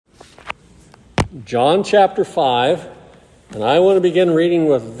John chapter 5, and I want to begin reading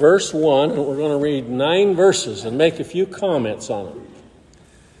with verse 1, and we're going to read 9 verses and make a few comments on them.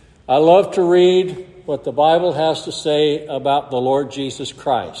 I love to read what the Bible has to say about the Lord Jesus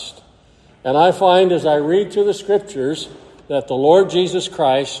Christ. And I find as I read through the Scriptures that the Lord Jesus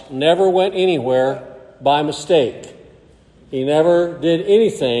Christ never went anywhere by mistake. He never did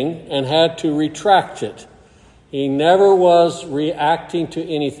anything and had to retract it. He never was reacting to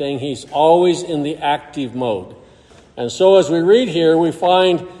anything. He's always in the active mode. And so as we read here, we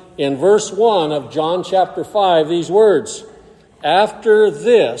find in verse 1 of John chapter 5 these words, "After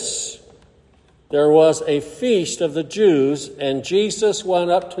this, there was a feast of the Jews, and Jesus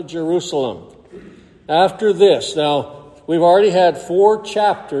went up to Jerusalem." After this. Now, we've already had 4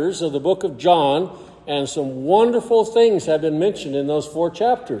 chapters of the book of John, and some wonderful things have been mentioned in those 4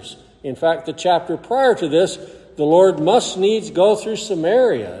 chapters. In fact, the chapter prior to this, the Lord must needs go through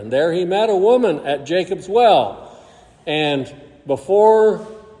Samaria, and there he met a woman at Jacob's well. And before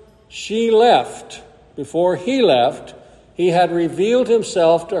he left, he had revealed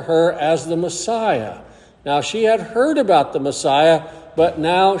himself to her as the Messiah. Now, she had heard about the Messiah, but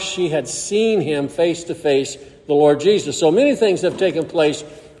now she had seen him face to face, the Lord Jesus. So many things have taken place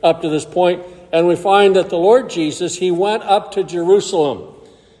up to this point, and we find that the Lord Jesus, he went up to Jerusalem.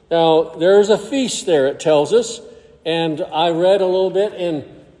 Now, there's a feast there, it tells us, and I read a little bit, and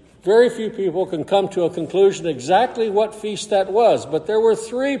very few people can come to a conclusion exactly what feast that was. But there were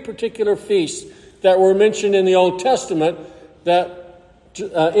 3 particular feasts that were mentioned in the Old Testament that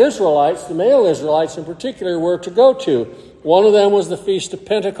Israelites, the male Israelites in particular, were to go to. One of them was the Feast of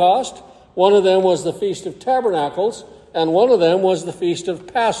Pentecost, one of them was the Feast of Tabernacles, and one of them was the Feast of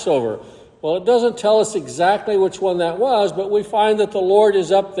Passover. Well, it doesn't tell us exactly which one that was, but we find that the Lord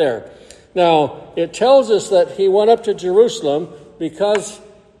is up there. Now, it tells us that he went up to Jerusalem because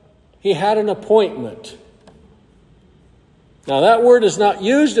he had an appointment. Now, that word is not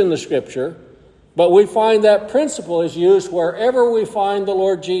used in the Scripture, but we find that principle is used wherever we find the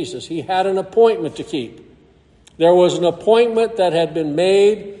Lord Jesus. He had an appointment to keep. There was an appointment that had been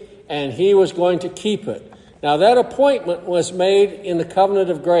made, and he was going to keep it. Now, that appointment was made in the covenant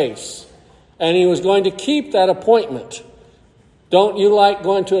of grace, and he was going to keep that appointment. Don't you like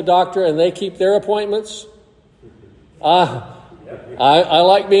going to a doctor and they keep their appointments? I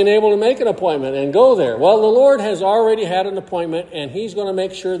like being able to make an appointment and go there. Well, the Lord has already had an appointment, and he's going to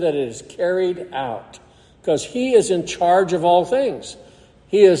make sure that it is carried out because he is in charge of all things.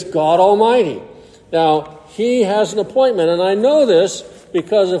 He is God Almighty. Now, he has an appointment, and I know this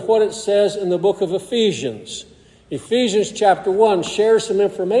because of what it says in the book of Ephesians. Ephesians chapter 1 shares some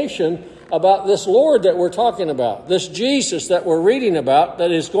information about this Lord that we're talking about, this Jesus that we're reading about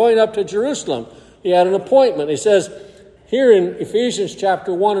that is going up to Jerusalem. He had an appointment. He says here in Ephesians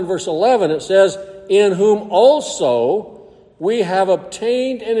chapter 1 and verse 11, it says, "In whom also we have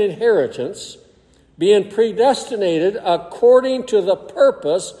obtained an inheritance, being predestinated according to the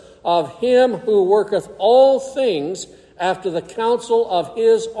purpose of him who worketh all things after the counsel of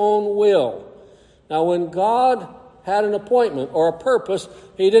his own will." Now, when God had an appointment or a purpose,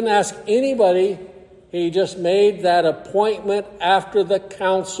 he didn't ask anybody. He just made that appointment after the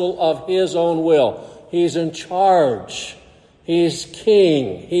counsel of his own will. He's in charge. He's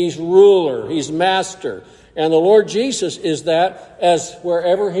king. He's ruler. He's master. And the Lord Jesus is that as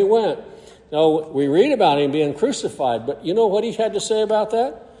wherever he went. Now, we read about him being crucified, but you know what he had to say about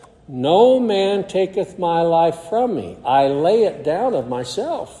that? "No man taketh my life from me. I lay it down of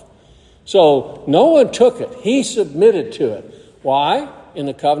myself." So no one took it. He submitted to it. Why? In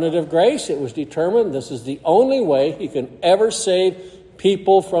the covenant of grace, it was determined this is the only way he can ever save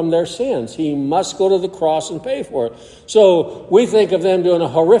people from their sins. He must go to the cross and pay for it. So we think of them doing a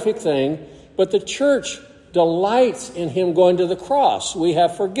horrific thing, but the church delights in him going to the cross. We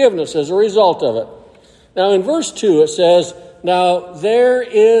have forgiveness as a result of it. Now in verse 2 it says, "Now there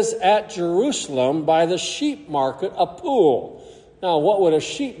is at Jerusalem by the sheep market a pool." Now, what would a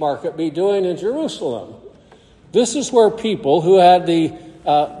sheep market be doing in Jerusalem? This is where people who had the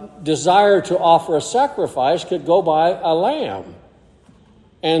desire to offer a sacrifice could go buy a lamb.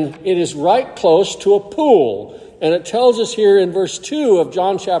 And it is right close to a pool. And it tells us here in verse 2 of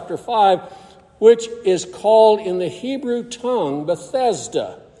John chapter 5, which is called in the Hebrew tongue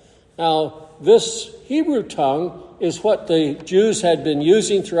Bethesda. Now, this Hebrew tongue is what the Jews had been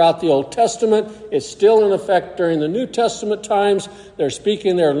using throughout the Old Testament. It's still in effect during the New Testament times. They're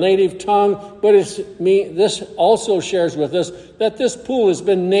speaking their native tongue, but this also shares with us that this pool has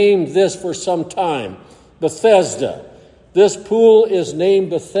been named this for some time, Bethesda. This pool is named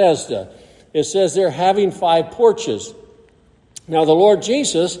Bethesda. It says they're having 5 porches. Now, the Lord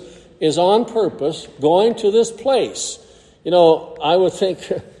Jesus is on purpose going to this place. You know, I would think,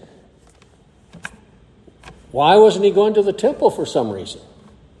 why wasn't he going to the temple for some reason?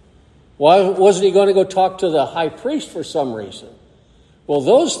 Why wasn't he going to go talk to the high priest for some reason? Well,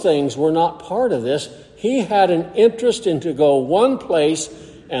 those things were not part of this. He had an interest in to go one place,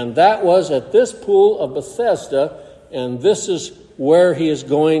 and that was at this pool of Bethesda, and this is where he is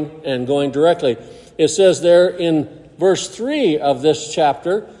going, and going directly. It says there in verse 3 of this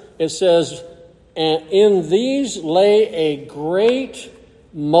chapter, it says, "And in these lay a great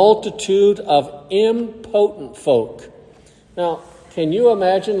multitude of impotent folk." Now, can you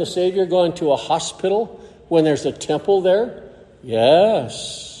imagine the Savior going to a hospital when there's a temple there?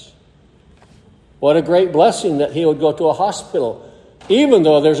 Yes. What a great blessing that he would go to a hospital, even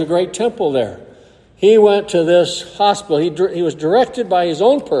though there's a great temple there. He went to this hospital. He was directed by his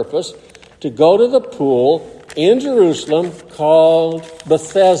own purpose to go to the pool in Jerusalem called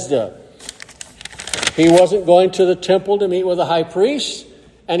Bethesda. He wasn't going to the temple to meet with the high priest,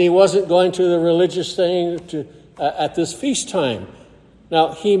 and he wasn't going to the religious thing at this feast time. Now,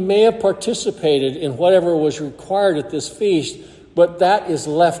 he may have participated in whatever was required at this feast, but that is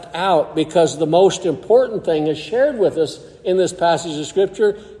left out because the most important thing is shared with us in this passage of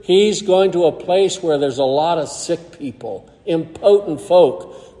Scripture. He's going to a place where there's a lot of sick people, impotent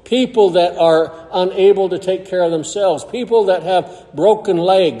folk, people that are unable to take care of themselves, people that have broken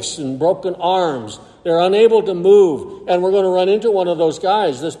legs and broken arms. They're unable to move, and we're going to run into one of those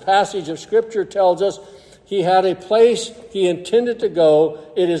guys. This passage of Scripture tells us he had a place he intended to go.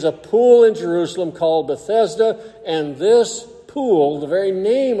 It is a pool in Jerusalem called Bethesda, and this pool, the very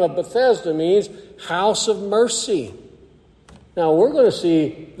name of Bethesda, means house of mercy. Now, we're going to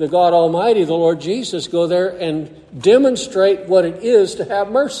see the God Almighty, the Lord Jesus, go there and demonstrate what it is to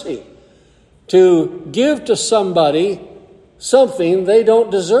have mercy, to give to somebody something they don't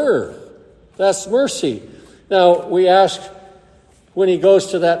deserve. That's mercy. Now, we ask, when he goes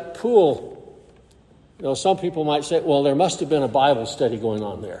to that pool, you know, some people might say, well, there must have been a Bible study going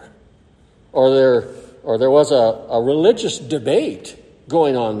on there. Or there was a religious debate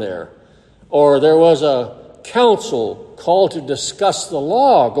going on there. Or there was a council called to discuss the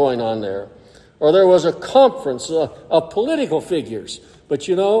law going on there. Or there was a conference of political figures. But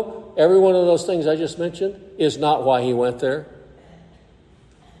you know, every one of those things I just mentioned is not why he went there.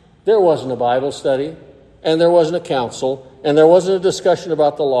 There wasn't a Bible study, and there wasn't a council, and there wasn't a discussion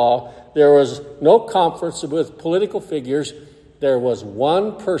about the law. There was no conference with political figures. There was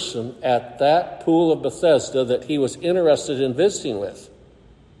one person at that pool of Bethesda that he was interested in visiting with.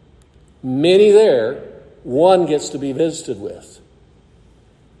 Many there, one gets to be visited with.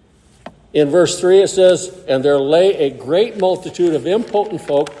 In verse 3 it says, "And there lay a great multitude of impotent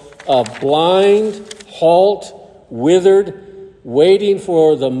folk, of blind, halt, withered, waiting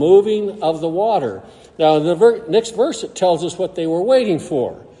for the moving of the water." Now, in the next verse, it tells us what they were waiting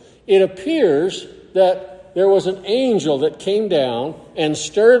for. It appears that there was an angel that came down and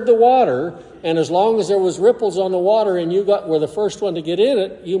stirred the water, and as long as there was ripples on the water and you were the first one to get in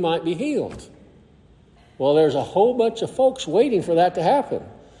it, you might be healed. Well, there's a whole bunch of folks waiting for that to happen.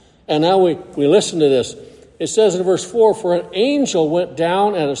 And now we listen to this. It says in verse 4, "For an angel went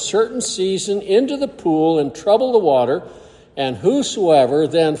down at a certain season into the pool and troubled the water, and whosoever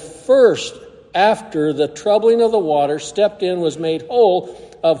then first after the troubling of the water stepped in was made whole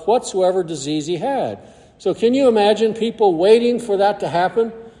of whatsoever disease he had." So can you imagine people waiting for that to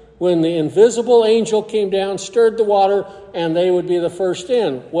happen? When the invisible angel came down, stirred the water, and they would be the first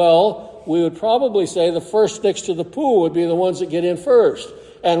in. Well, we would probably say the first next to the pool would be the ones that get in first.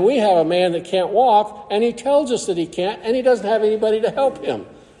 And we have a man that can't walk, and he tells us that he can't, and he doesn't have anybody to help him.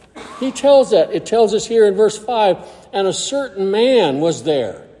 He tells that. It tells us here in verse 5, "And a certain man was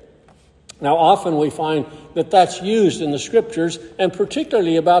there." Now, often we find that that's used in the Scriptures, and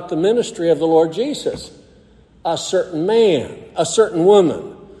particularly about the ministry of the Lord Jesus. A certain man, a certain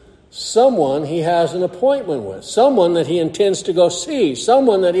woman, someone he has an appointment with, someone that he intends to go see,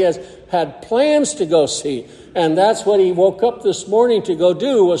 someone that he has had plans to go see. And that's what he woke up this morning to go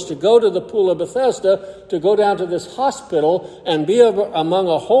do, was to go to the pool of Bethesda, to go down to this hospital and be among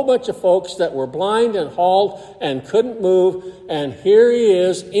a whole bunch of folks that were blind and halt and couldn't move. And here he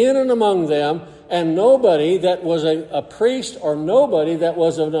is in and among them, and nobody that was a priest or nobody that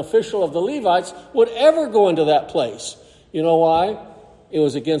was an official of the Levites would ever go into that place. You know why? It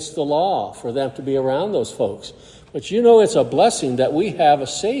was against the law for them to be around those folks. But you know, it's a blessing that we have a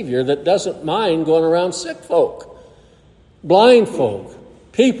Savior that doesn't mind going around sick folk, blind folk,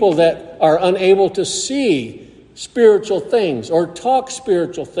 people that are unable to see spiritual things or talk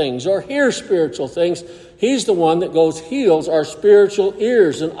spiritual things or hear spiritual things. He's the one that heals our spiritual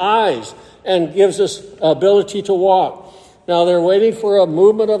ears and eyes and gives us ability to walk. Now they're waiting for a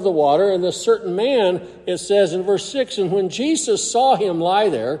movement of the water, and this certain man, it says in verse 6, and when Jesus saw him lie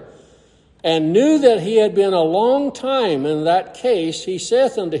there, and knew that he had been a long time in that case, he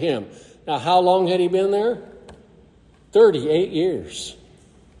saith unto him. Now how long had he been there? 38 years.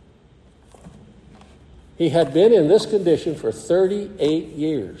 He had been in this condition for 38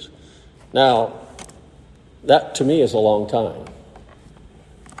 years. Now, that to me is a long time.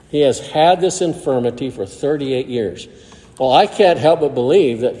 He has had this infirmity for 38 years. Well, I can't help but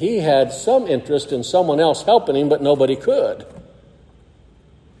believe that he had some interest in someone else helping him, but nobody could.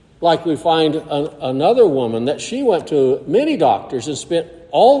 Like we find another woman that she went to many doctors and spent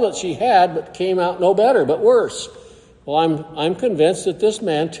all that she had, but came out no better, but worse. Well, I'm convinced that this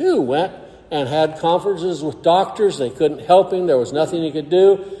man too went and had conferences with doctors. They couldn't help him. There was nothing he could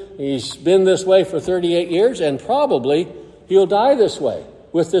do. He's been this way for 38 years, and probably he'll die this way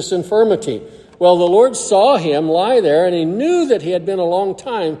with this infirmity. Well, the Lord saw him lie there, and he knew that he had been a long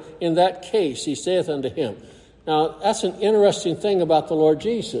time in that case. He saith unto him. Now, that's an interesting thing about the Lord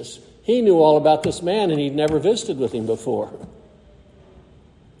Jesus. He knew all about this man, and he'd never visited with him before.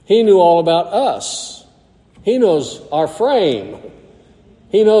 He knew all about us. He knows our frame.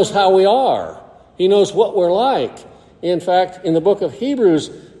 He knows how we are. He knows what we're like. In fact, in the book of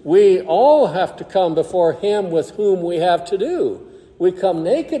Hebrews, we all have to come before him with whom we have to do. We come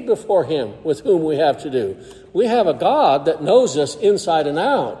naked before him with whom we have to do. We have a God that knows us inside and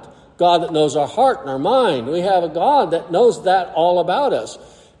out. God that knows our heart and our mind. We have a God that knows that all about us.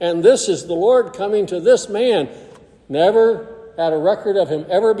 And this is the Lord coming to this man. Never had a record of him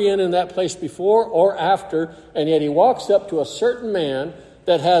ever being in that place before or after. And yet he walks up to a certain man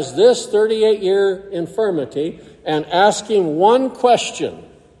that has this 38-year infirmity and asks him one question.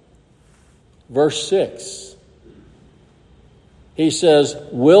 Verse 6. He says,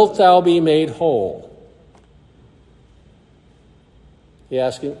 wilt thou be made whole? He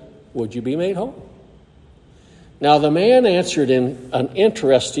asked him, would you be made whole? Now the man answered in an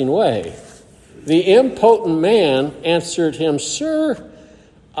interesting way. The impotent man answered him, Sir,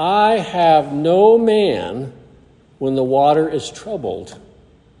 I have no man when the water is troubled.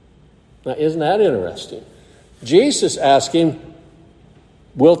 Now isn't that interesting? Jesus asked him,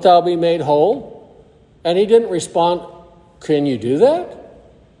 wilt thou be made whole? And he didn't respond, can you do that?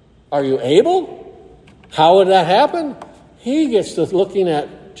 Are you able? How would that happen? He gets to looking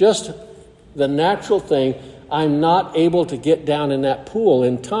at just the natural thing. I'm not able to get down in that pool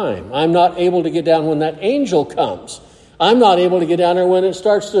in time. I'm not able to get down when that angel comes. I'm not able to get down there when it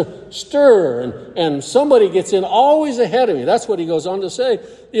starts to stir and somebody gets in always ahead of me. That's what he goes on to say.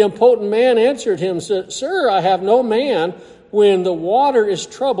 The impotent man answered him, said, Sir, I have no man when the water is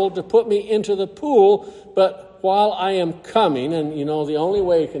troubled to put me into the pool, but while I am coming, and you know the only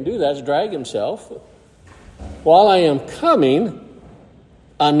way he can do that is drag himself. While I am coming,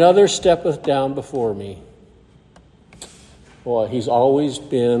 another steppeth down before me. Boy, he's always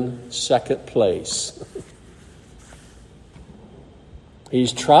been second place.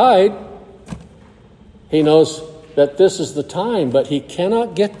 He's tried. He knows that this is the time, but he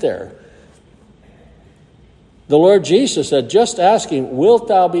cannot get there. The Lord Jesus had just asked him, wilt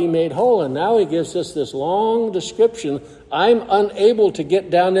thou be made whole? And now he gives us this long description. I'm unable to get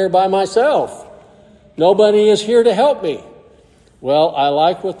down there by myself. Nobody is here to help me. Well, I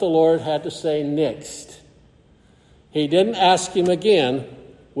like what the Lord had to say next. He didn't ask him again,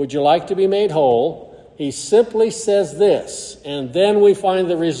 would you like to be made whole? He simply says this, and then we find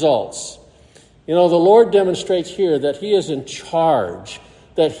the results. You know, the Lord demonstrates here that he is in charge,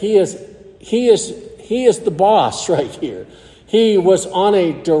 that he is the boss right here. He was on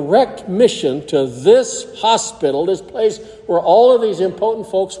a direct mission to this hospital, this place where all of these impotent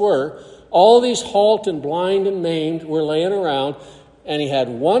folks were. All these halt and blind and maimed were laying around, and he had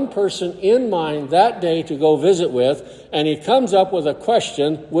one person in mind that day to go visit with, and he comes up with a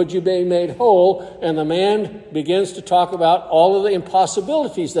question, would you be made whole? And the man begins to talk about all of the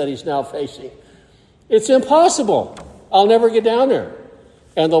impossibilities that he's now facing. It's impossible. I'll never get down there.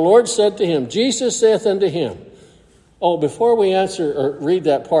 And the Lord said to him, Jesus saith unto him, before we answer or read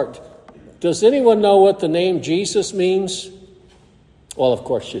that part, does anyone know what the name Jesus means? Well, of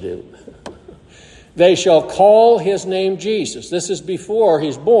course you do. They shall call his name Jesus. This is before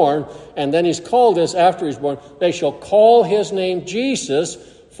he's born, and then he's called this after he's born. They shall call his name Jesus,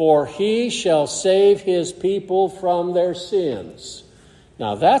 for he shall save his people from their sins.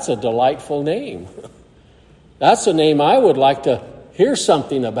 Now that's a delightful name. That's a name I would like to hear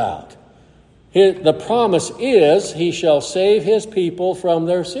something about. The promise is he shall save his people from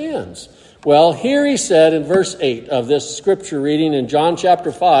their sins. Well, here he said in verse 8 of this scripture reading in John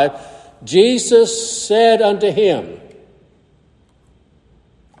chapter 5, Jesus said unto him,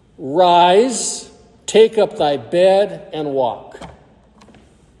 Rise, take up thy bed, and walk.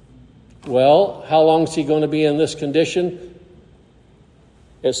 Well, how long is he going to be in this condition?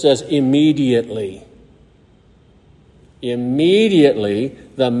 It says immediately. Immediately,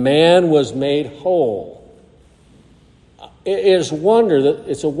 the man was made whole. It's a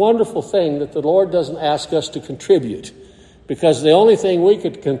wonderful thing that the Lord doesn't ask us to contribute, because the only thing we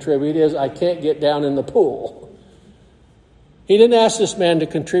could contribute is, I can't get down in the pool. He didn't ask this man to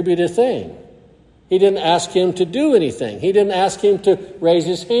contribute a thing. He didn't ask him to do anything. He didn't ask him to raise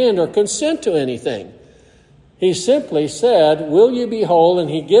his hand or consent to anything. He simply said, will you be whole? And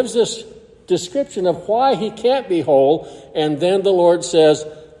he gives this description of why he can't be whole. And then the Lord says,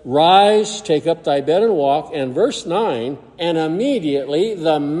 Rise, take up thy bed and walk. And verse 9, and immediately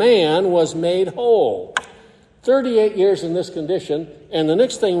the man was made whole. 38 years in this condition, and the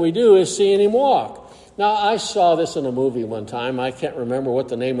next thing we do is seeing him walk. Now, I saw this in a movie one time. I can't remember what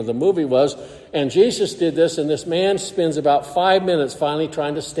the name of the movie was. And Jesus did this, and this man spends about 5 minutes finally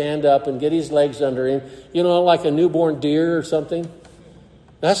trying to stand up and get his legs under him. You know, like a newborn deer or something.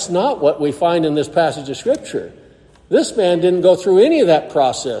 That's not what we find in this passage of Scripture. This man didn't go through any of that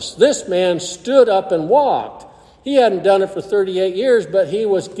process. This man stood up and walked. He hadn't done it for 38 years, but he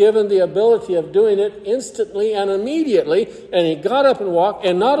was given the ability of doing it instantly and immediately. And he got up and walked.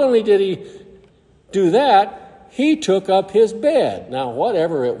 And not only did he do that, he took up his bed. Now,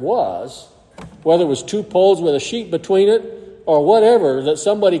 whatever it was, whether it was 2 poles with a sheet between it or whatever, that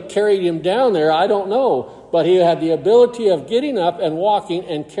somebody carried him down there, I don't know. But he had the ability of getting up and walking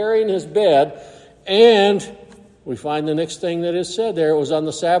and carrying his bed. And we find the next thing that is said there. It was on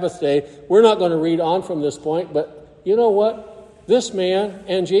the Sabbath day. We're not going to read on from this point, but you know what? This man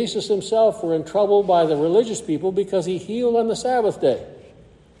and Jesus himself were in trouble by the religious people because he healed on the Sabbath day.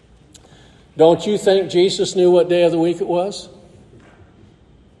 Don't you think Jesus knew what day of the week it was?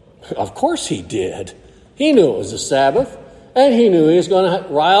 Of course he did. He knew it was the Sabbath, and he knew he was going to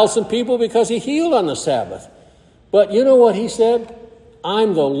rile some people because he healed on the Sabbath. But you know what he said?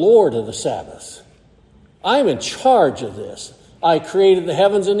 I'm the Lord of the Sabbath. I'm in charge of this. I created the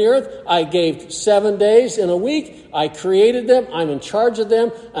heavens and the earth. I gave 7 days in a week. I created them. I'm in charge of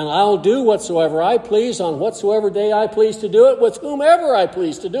them. And I'll do whatsoever I please on whatsoever day I please to do it with whomever I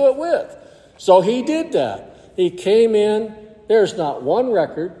please to do it with. So he did that. He came in. There's not one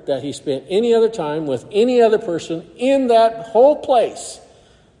record that he spent any other time with any other person in that whole place.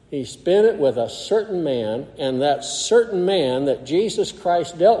 He spent it with a certain man. And that certain man that Jesus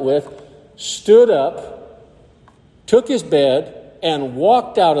Christ dealt with stood up, took his bed, and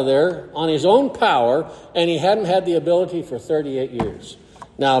walked out of there on his own power, and he hadn't had the ability for 38 years.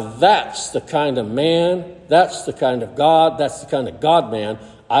 Now that's the kind of man, that's the kind of God, that's the kind of God-man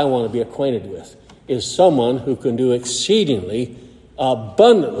I want to be acquainted with, is someone who can do exceedingly,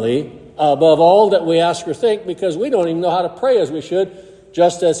 abundantly, above all that we ask or think, because we don't even know how to pray as we should,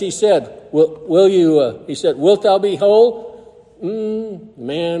 just as he said, he said, wilt thou be whole? The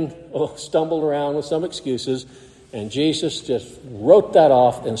man stumbled around with some excuses. And Jesus just wrote that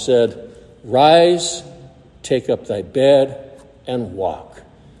off and said, Rise, take up thy bed, and walk.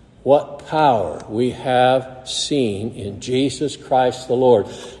 What power we have seen in Jesus Christ the Lord.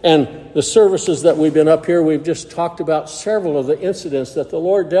 And the services that we've been up here, we've just talked about several of the incidents that the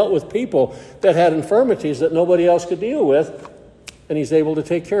Lord dealt with people that had infirmities that nobody else could deal with, and he's able to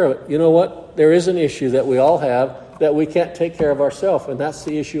take care of it. You know what? There is an issue that we all have that we can't take care of ourselves, and that's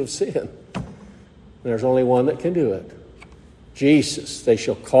the issue of sin. There's only one that can do it. Jesus. They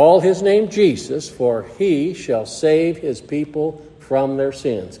shall call his name Jesus, for he shall save his people from their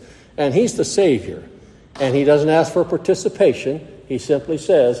sins. And he's the Savior. And he doesn't ask for participation. He simply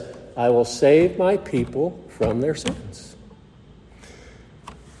says, I will save my people from their sins.